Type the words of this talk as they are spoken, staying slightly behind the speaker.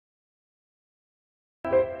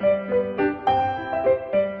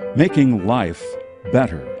Making life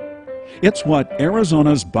better. It's what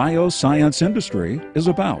Arizona's bioscience industry is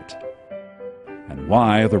about, and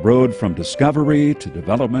why the road from discovery to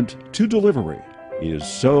development to delivery is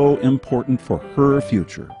so important for her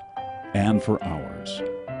future and for ours.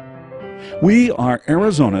 We are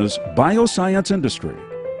Arizona's bioscience industry.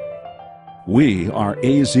 We are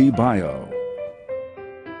AZBio.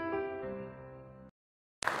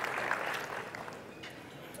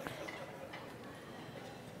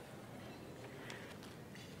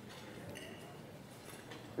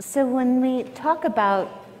 So when we talk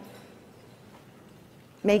about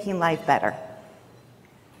making life better,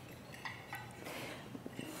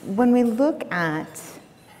 when we look at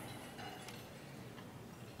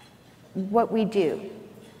what we do,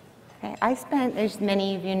 okay, I spent, as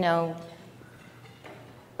many of you know,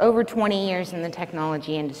 over 20 years in the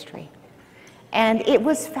technology industry. And it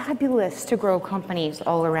was fabulous to grow companies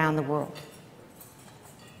all around the world.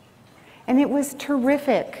 And it was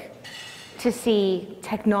terrific to see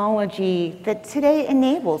technology that today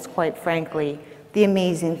enables, quite frankly, the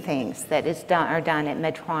amazing things that are done at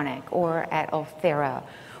Medtronic or at Althera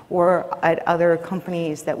or at other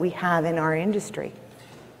companies that we have in our industry.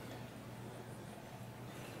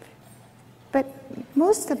 But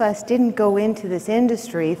most of us didn't go into this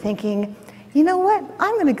industry thinking, you know what,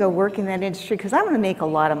 I'm going to go work in that industry because I'm going to make a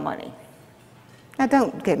lot of money. Now,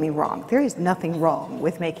 don't get me wrong, there is nothing wrong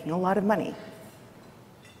with making a lot of money,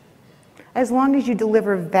 as long as you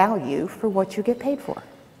deliver value for what you get paid for.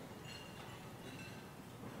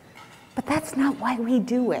 But that's not why we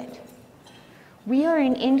do it. We are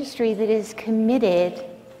an industry that is committed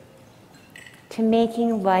to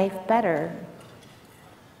making life better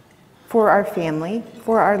for our family,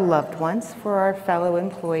 for our loved ones, for our fellow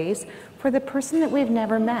employees, for the person that we've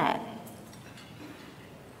never met.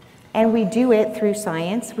 And we do it through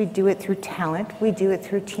science, we do it through talent, we do it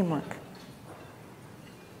through teamwork.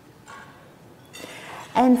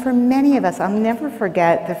 And for many of us, I'll never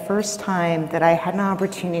forget the first time that I had an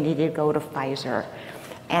opportunity to go to Pfizer.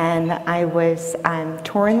 And I was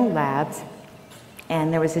touring the labs,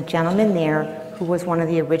 and there was a gentleman there who was one of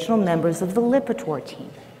the original members of the Lipitor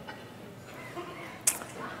team.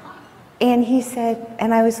 And he said,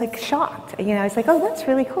 and I was like shocked, you know, I was like, oh, that's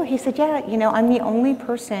really cool. He said, yeah, you know, I'm the only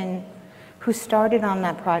person who started on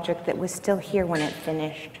that project that was still here when it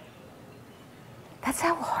finished. That's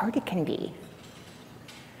how hard it can be.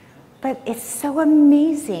 But it's so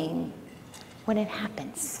amazing when it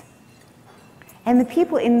happens. And the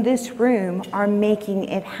people in this room are making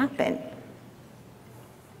it happen.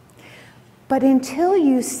 But until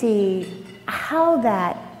you see how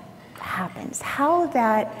that happens, how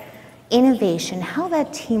that innovation, how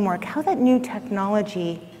that teamwork, how that new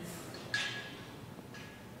technology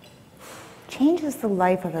changes the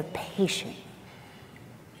life of a patient,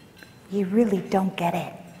 you really don't get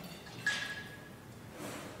it.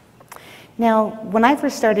 Now, when I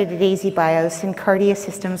first started at AZBio, SynCardia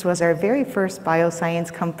Systems was our very first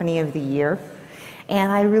bioscience company of the year,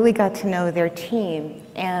 and I really got to know their team,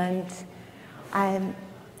 and I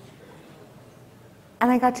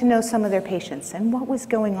got to know some of their patients and what was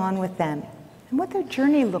going on with them and what their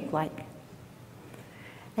journey looked like.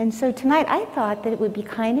 And so tonight I thought that it would be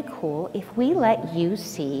kind of cool if we let you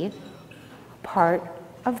see part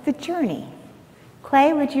of the journey.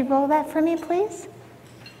 Clay, would you roll that for me, please?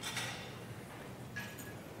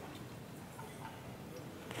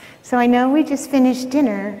 So I know we just finished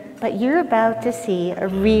dinner, but you're about to see a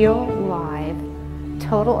real live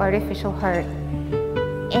total artificial heart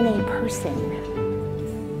in a person.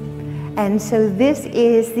 And so this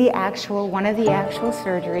is one of the actual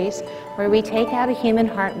surgeries where we take out a human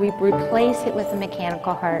heart, we replace it with a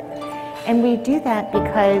mechanical heart. And we do that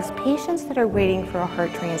because patients that are waiting for a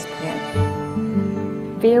heart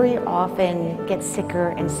transplant very often get sicker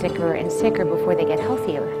and sicker and sicker before they get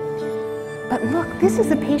healthier. But look, this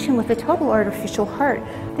is a patient with a total artificial heart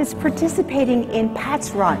that's participating in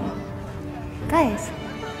Pat's Run. Guys,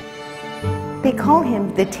 they call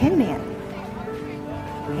him the Tin Man.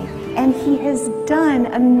 And he has done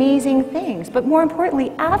amazing things. But more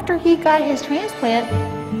importantly, after he got his transplant,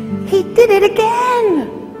 he did it again.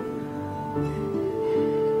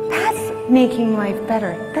 That's making life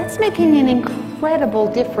better. That's making an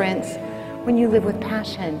incredible difference when you live with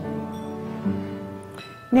passion.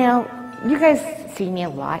 Now, you guys see me a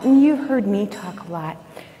lot, and you've heard me talk a lot.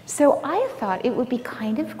 So I thought it would be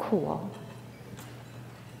kind of cool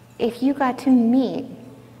if you got to meet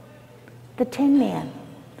the Tin Man.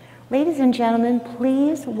 Ladies and gentlemen,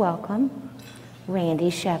 please welcome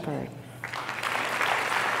Randy Shepard.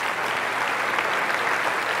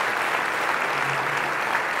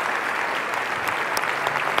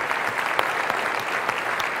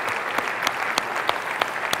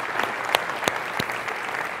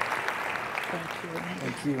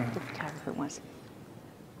 effort was.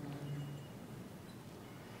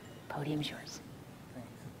 Podium's yours.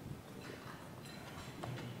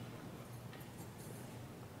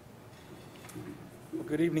 Well,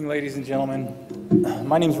 good evening, ladies and gentlemen.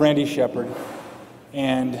 My name is Randy Shepard,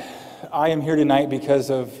 and I am here tonight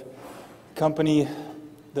because of a company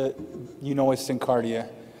that you know as SynCardia,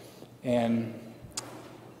 and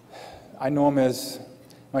I know them as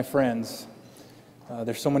my friends.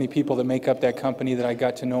 There's so many people that make up that company that I have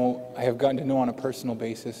gotten to know on a personal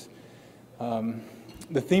basis.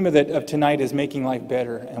 The theme of tonight is making life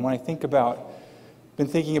better, and when I been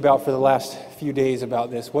thinking about for the last few days about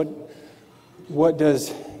this, what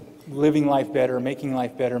does living life better, making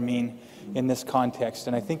life better mean in this context?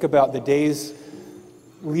 And I think about the days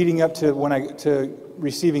leading up to to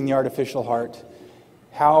receiving the artificial heart,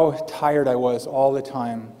 how tired I was all the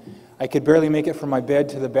time. I could barely make it from my bed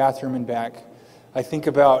to the bathroom and back. I think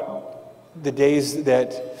about the days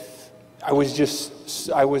that I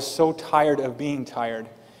was so tired of being tired.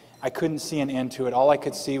 I couldn't see an end to it. All I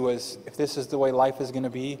could see was, if this is the way life is going to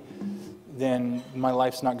be, then my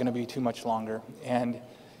life's not going to be too much longer. And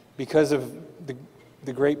because of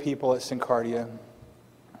the great people at SynCardia,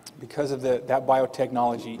 because of that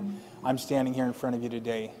biotechnology, I'm standing here in front of you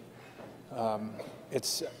today.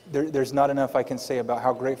 There's not enough I can say about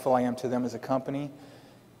how grateful I am to them as a company,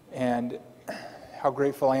 and how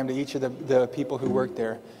grateful I am to each of the people who work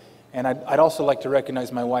there. And I'd also like to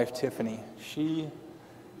recognize my wife, Tiffany. She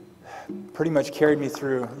pretty much carried me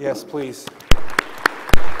through. Yes, please.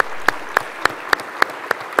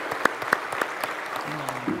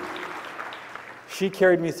 She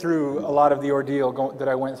carried me through a lot of the ordeal that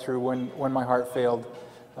I went through when my heart failed.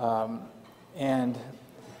 And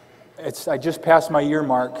I just passed my year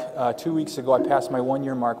mark. 2 weeks ago, I passed my 1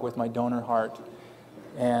 year mark with my donor heart.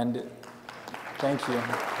 And thank you.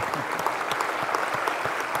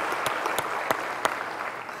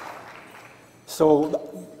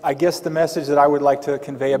 So I guess the message that I would like to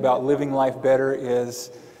convey about living life better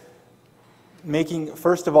is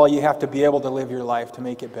first of all, you have to be able to live your life to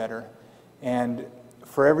make it better. And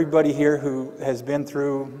for everybody here who has been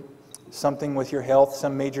through something with your health,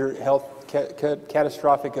 some major health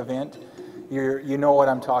catastrophic event, you know what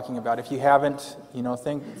I'm talking about. If you haven't,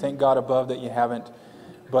 thank God above that you haven't.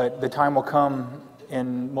 But the time will come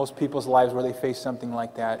in most people's lives where they face something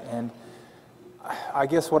like that. And I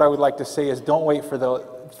guess what I would like to say is, don't wait for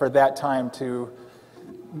that time to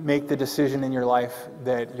make the decision in your life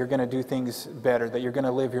that you're going to do things better, that you're going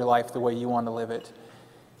to live your life the way you want to live it.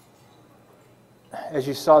 As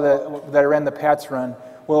you saw that I ran the PATS run,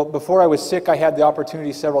 well, before I was sick, I had the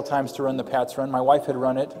opportunity several times to run the PATS run. My wife had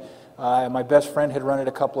run it. My best friend had run it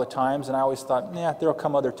a couple of times, and I always thought, there'll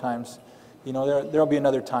come other times. There'll be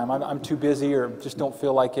another time. I'm too busy or just don't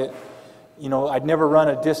feel like it. I'd never run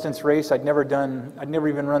a distance race. I'd never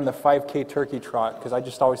even run the 5K turkey trot, because I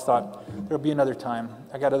just always thought, there'll be another time.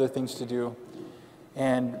 I got other things to do.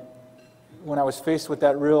 And when I was faced with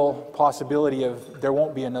that real possibility of there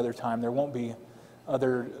won't be another time, there won't be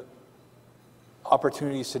other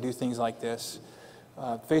opportunities to do things like this,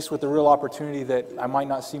 faced with the real opportunity that I might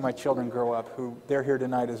not see my children grow up, who they're here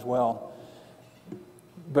tonight as well.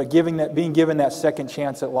 But being given that second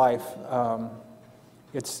chance at life,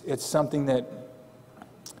 it's something that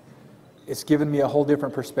it's given me a whole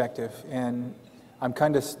different perspective. And I'm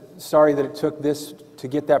kind of sorry that it took this to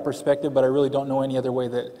get that perspective, but I really don't know any other way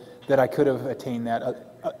that I could have attained that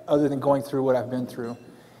other than going through what I've been through.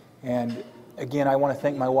 And again, I want to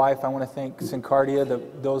thank my wife. I want to thank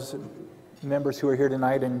SynCardia, those members who are here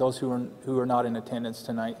tonight, and those who are not in attendance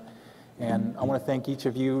tonight. And I want to thank each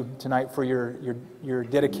of you tonight for your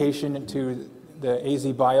dedication to the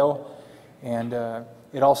AZBio. And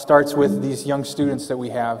it all starts with these young students that we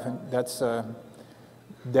have. And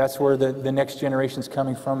that's where the next generation is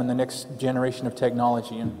coming from, and the next generation of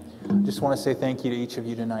technology. And I just want to say thank you to each of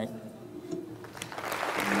you tonight.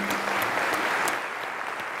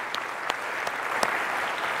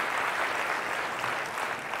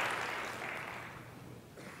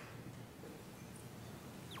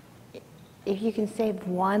 If you can save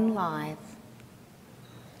one life,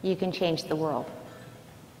 you can change the world.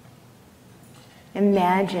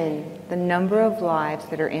 Imagine the number of lives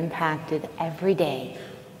that are impacted every day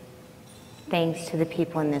thanks to the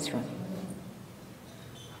people in this room.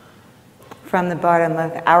 From the bottom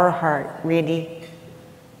of our heart, Randy,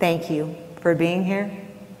 thank you for being here.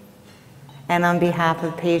 And on behalf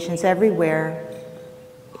of patients everywhere,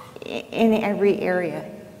 in every area,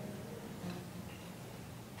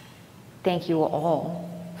 thank you all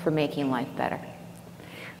for making life better.